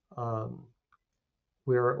um,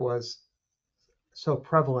 where it was so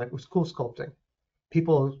prevalent was cool sculpting.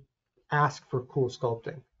 People ask for cool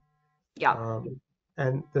sculpting, Yeah. um,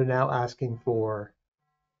 and they're now asking for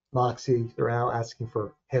Moxie. They're now asking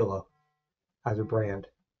for Halo as a brand.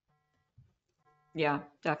 Yeah,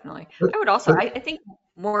 definitely. But, I would also, but I think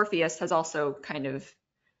Morpheus has also kind of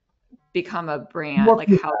become a brand, like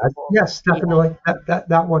Morpheus has, household. yes, Yeah. definitely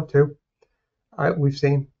that one too. We've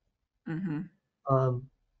seen. Hmm. Um,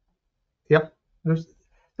 yep, there's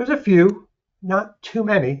a few, not too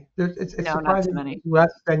many. It's No, not too surprisingly many.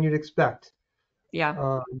 less than you'd expect. Yeah.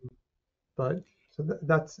 Um, but so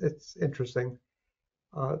that's it's interesting,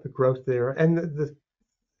 the growth there, and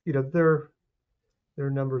their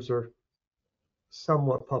numbers are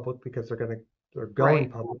somewhat public because they're going Right.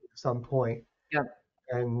 public at some point, Yep.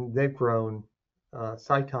 and they've grown.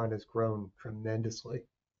 Sciton has grown tremendously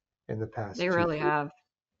in the past They two, really 3. have.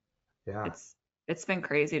 Yeah, It's it's been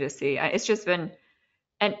crazy to see. It's just been,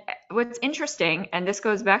 and what's interesting, and this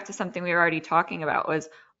goes back to something we were already talking about, was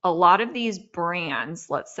a lot of these brands,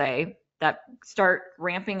 let's say, that start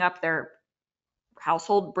ramping up their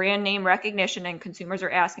household brand name recognition and consumers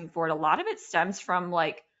are asking for it. A lot of it stems from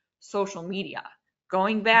like social media,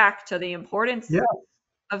 going back to the importance yeah,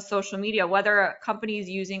 of social media, whether a company is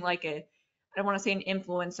using like a, I don't want to say an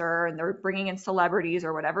influencer and they're bringing in celebrities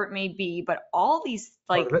or whatever it may be, but all these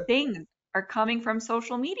part of like it. things are coming from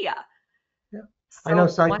social media. Yeah, I know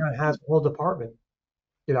So once, Sciton has a whole department.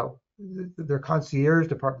 Their concierge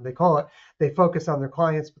department, they call it. They focus on their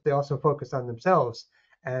clients, but they also focus on themselves,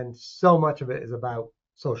 and so much of it is about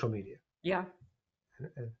social media. yeah,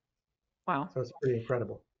 And wow. so it's pretty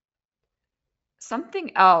incredible.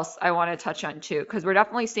 Something else I want to touch on too, because we're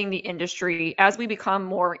definitely seeing the industry as we become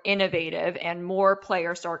more innovative and more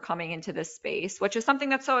players start coming into this space, which is something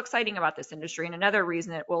that's so exciting about this industry. And another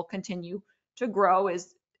reason it will continue to grow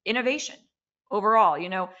is innovation overall.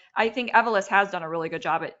 I think Evolus has done a really good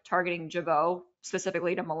job at targeting Jeuveau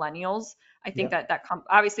specifically to millennials. I think Yeah,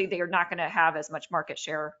 obviously they are not going to have as much market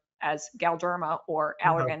share as Galderma or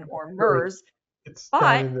no, Allergan or really, MERS, it's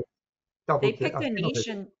down but in the they picked a single niche digit.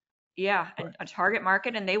 and yeah, and Right. a target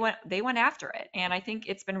market, and they went after it. And I think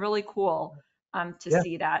it's been really cool to Yeah,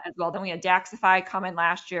 see that as well. Then we had Daxify coming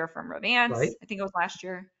last year from right. Revance. I think it was last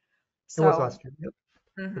year. It was So last year. Yep,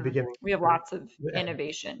 the mhm, beginning we have or lots of the end.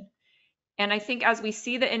 innovation. And I think as we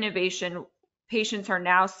see the innovation, patients are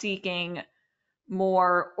now seeking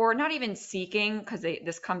more, or not even seeking, because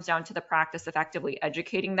this comes down to the practice effectively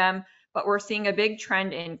educating them, but we're seeing a big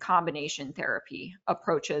trend in combination therapy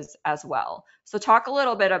approaches as well. So talk a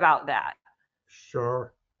little bit about that.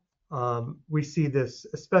 Sure. We see this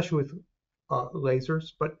especially with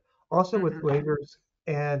lasers, but also with Hmm. lasers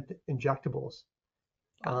and injectables.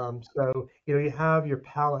 Yeah. So, you have your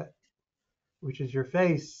palate, which is your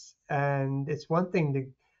face, and it's one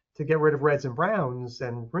thing to get rid of reds and browns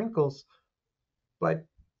and wrinkles, but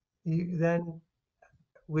you then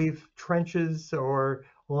leave trenches or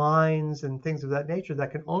lines and things of that nature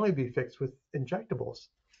that can only be fixed with injectables.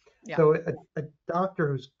 Yeah. So a doctor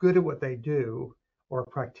who's good at what they do, or a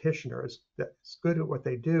practitioner that's good at what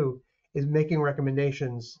they do, is making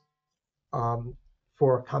recommendations um,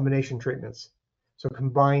 for combination treatments. So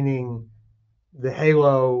combining the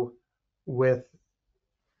Halo with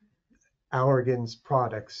Allergan's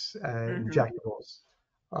products and Hmm. injectables.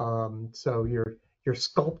 So you're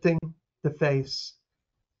sculpting the face,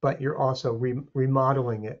 but you're also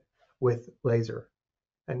remodeling it with laser,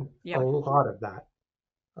 and a Yeah, lot of that.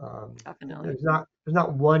 definitely. There's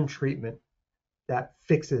not one treatment that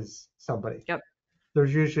fixes somebody. Yep.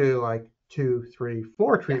 There's usually like two, three,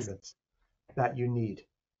 four Yes. treatments that you need.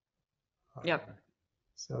 Yep.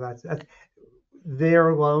 So that's there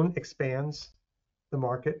alone expands the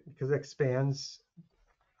market because it expands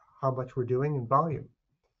how much we're doing in volume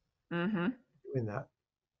Hmm. doing that.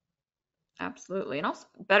 Absolutely. And also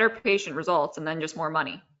better patient results and then just more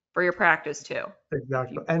money for your practice too. If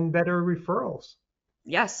Exactly. you, And better referrals,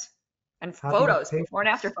 yes. And happier photos, before and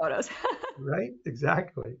after patients, photos. right?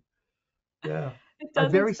 Exactly. Yeah. It I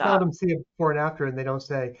doesn't very stop. seldom see a before and after and they don't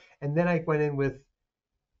say, and then I went in with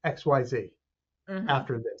XYZ Hmm.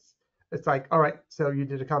 after this. It's like, all right, so you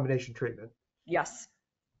did a combination treatment. Yes,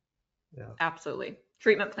 Yeah. absolutely.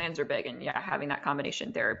 Treatment plans are big and yeah, having that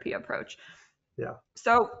combination therapy approach. Yeah.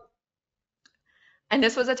 So, and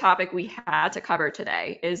this was a topic we had to cover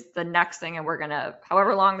today is the next thing. And we're going to,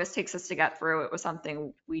 however long this takes us to get through, it was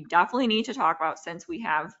something we definitely need to talk about since we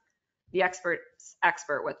have the expert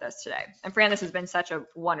with us today. And Fran, this has been such a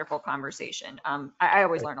wonderful conversation. I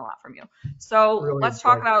always I learn a lot from you. So really let's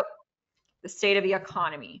talk enjoyed it. about the state of the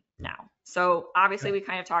economy now. So obviously we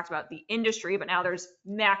kind of talked about the industry, but now there's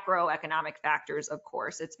macroeconomic factors, of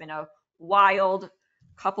course. It's been a wild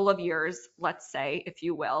couple of years, let's say, if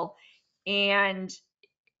you will. And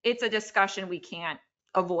it's a discussion we can't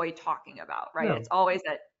avoid talking about, right? It's No, always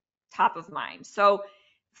at top of mind. So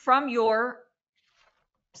from your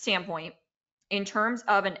standpoint, in terms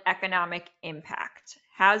of an economic impact,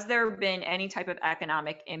 has there been any type of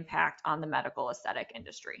economic impact on the medical aesthetic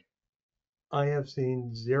industry? I have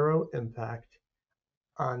seen zero impact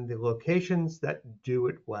on the locations that do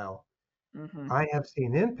it well. Hmm. I have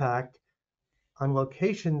seen impact on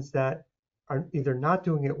locations that are either not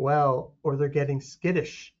doing it well or they're getting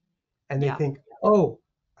skittish and they Yeah. think, oh,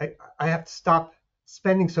 I have to stop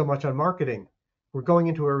spending so much on marketing. We're going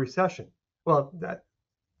into a recession. Well, that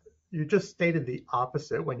you just stated the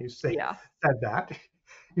opposite when you Yeah. said that.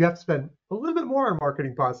 You have to spend a little bit more on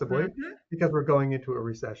marketing possibly Hmm. because we're going into a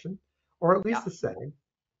recession, or at Yeah. least the same.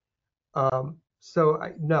 So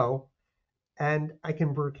I no, and I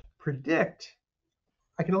can predict.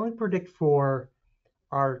 I can only predict for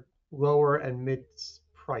our lower and mid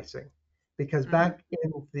pricing because Hmm. back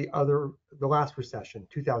in the last recession,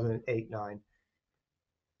 2008-9,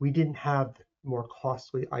 we didn't have more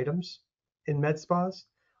costly items in med spas.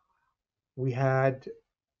 We had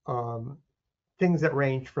um, things that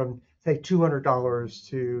range from say $200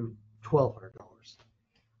 to $1,200.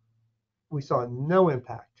 We saw no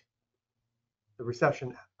impact, the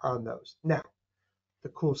recession on those. Now, the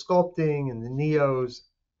cool sculpting and the neos,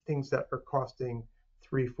 things that are costing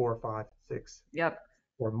three, four, five, six, Yep.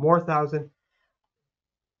 or more thousand,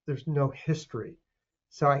 there's no history.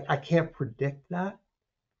 So I can't predict that.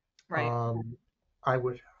 Right. Um, I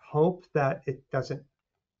would hope that it doesn't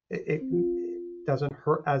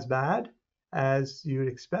hurt as bad as you'd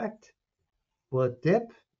expect. Will it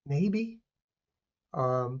dip? Maybe.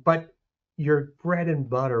 But your bread and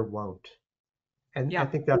butter won't. And I Yeah.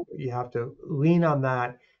 think that's what you have to lean on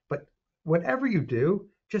that. But whatever you do,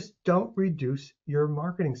 just don't reduce your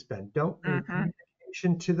marketing spend. Don't your Hmm.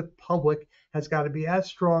 communication to the public has got to be as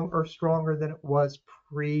strong or stronger than it was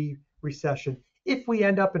pre-recession if we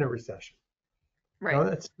end up in a recession. Right. Now,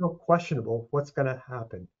 it's still questionable what's going to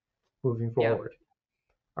happen moving Yeah. forward.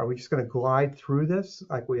 Are we just going to glide through this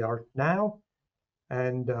like we are now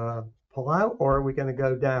and pull out, or are we going to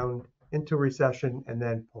go down into recession and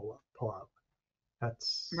then pull out?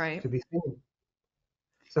 That's Right. to be seen.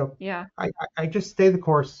 So Yeah. I just stay the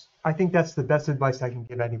course. I think that's the best advice I can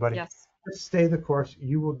give anybody. Yes. Just stay the course.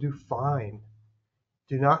 You will do fine.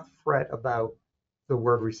 Do not fret about the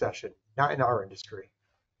word recession. Not in our industry.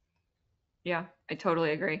 Yeah. I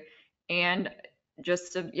totally agree. And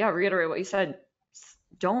just to, yeah, reiterate what you said,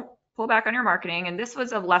 don't pull back on your marketing. And this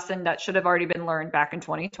was a lesson that should have already been learned back in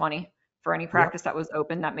 2020 for any Yep. practice that was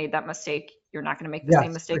open that made that mistake. You're not going to make the same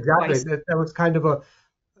Yes, mistake exactly. twice. That was kind of a.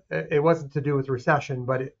 It wasn't to do with recession,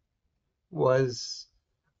 but it was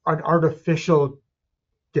an artificial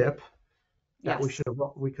dip that Yes.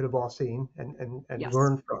 we could have all seen and Yes.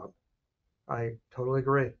 learned from. I totally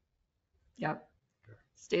agree. Yep.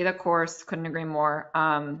 Stay the course. Couldn't agree more.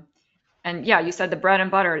 And yeah, you said the bread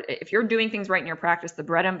and butter. If you're doing things right in your practice, the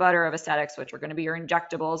bread and butter of aesthetics, which are going to be your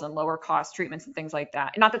injectables and lower cost treatments and things like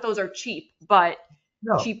that. Not that those are cheap, but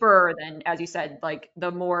No, cheaper than, as you said, like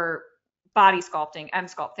the more body sculpting, M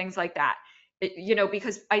sculpt, things like that.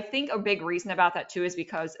 Because I think a big reason about that too is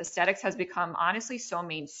because aesthetics has become honestly so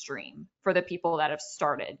mainstream for the people that have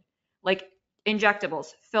started. Like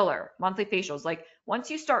injectables, filler, monthly facials. Like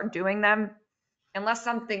once you start doing them, unless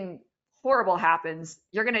something horrible happens,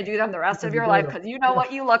 you're going to do them the you're rest going of to be your doing life them. because you know Yeah,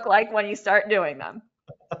 what you look like when you start doing them.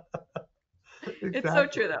 It's so exactly.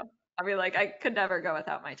 true though. I mean, like I could never go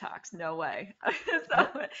without my tox. No way. So,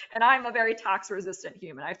 Yep. and I'm a very tox resistant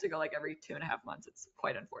human. I have to go like every 2.5 months. It's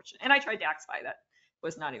quite unfortunate. And I tried Daxify. That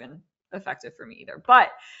was not even effective for me either.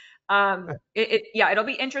 But yeah, it'll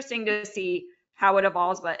be interesting to see how it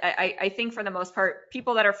evolves. But I think for the most part,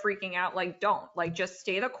 people that are freaking out, like, don't, like, just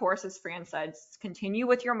stay the course, as Fran said, continue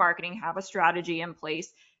with your marketing, have a strategy in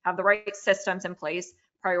place, have the right systems in place,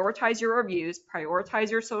 prioritize your reviews, prioritize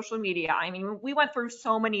your social media. I mean, we went through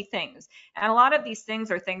so many things, and a lot of these things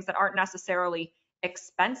are things that aren't necessarily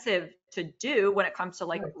expensive to do when it comes to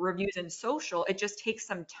like Right. reviews and social. It just takes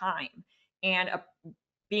some time and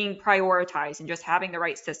being prioritized and just having the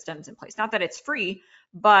right systems in place. Not that it's free,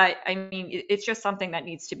 but I mean, it's just something that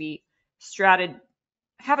needs to be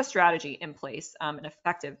have a strategy in place, an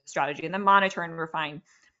effective strategy, and then monitor and refine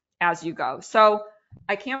as you go. So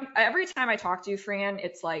I can't, every time I talk to you, Fran,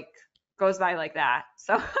 it's like goes by like that.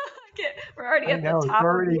 So we're already I at the know it's top of the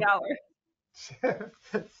already hour.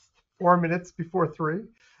 4 minutes before 3.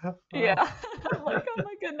 Yeah. Wow. I'm like, oh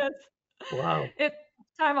my goodness. Wow. It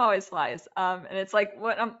Time always flies. And it's like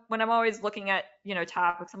when I'm always looking at,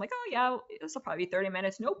 topics, I'm like, oh yeah, this will probably be 30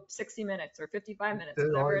 minutes. Nope, 60 minutes or 55 minutes, It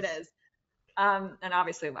whatever it always, is. And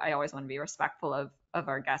obviously I always want to be respectful of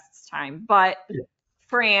our guests' time. But yeah.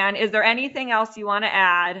 Fran, is there anything else you want to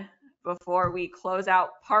add before we close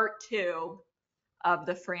out part 2 of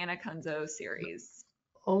the Fran Acunzo series?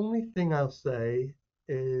 Only thing I'll say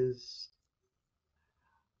is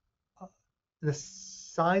uh, the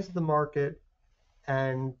size of the market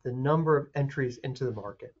and the number of entries into the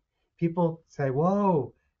market. People say,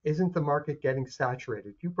 whoa, isn't the market getting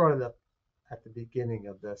saturated? You brought it up at the beginning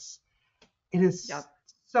of this. It is Yep.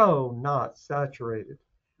 so not saturated.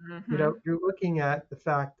 Mm-hmm. You're looking at the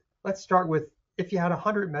fact, let's start with if you had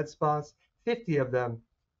 100 med spas, 50 of them,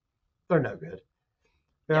 they're no good.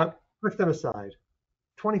 Yep. Now, put them aside.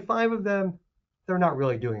 25 of them, they're not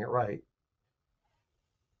really doing it right.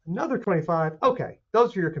 Another 25, okay,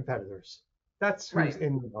 those are your competitors. That's who's Right.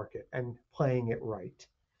 in the market and playing it right.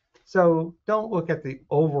 So don't look at the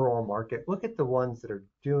overall market. Look at the ones that are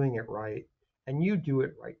doing it right, and you do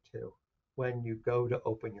it right too when you go to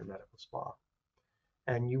open your medical spa,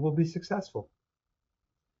 and you will be successful.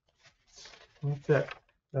 That's it.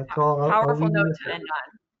 That's all. I'll Powerful leave you note with to that. end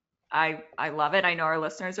on. I love it. I know our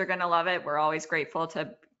listeners are going to love it. We're always grateful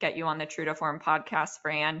to get you on the True to Form podcast,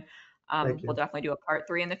 Fran. Thank We'll you. definitely do a part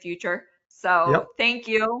 3 in the future. So Yep. thank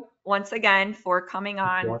you once again for coming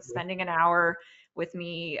on, Wonderful. spending an hour with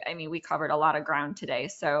me. I mean, we covered a lot of ground today.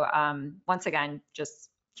 So once again, just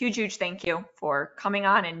huge thank you for coming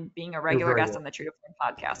on and being a You're regular very guest on welcome. the True to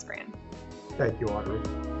Form podcast, Fran. Thank you, Audrey.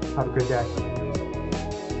 Have a good day.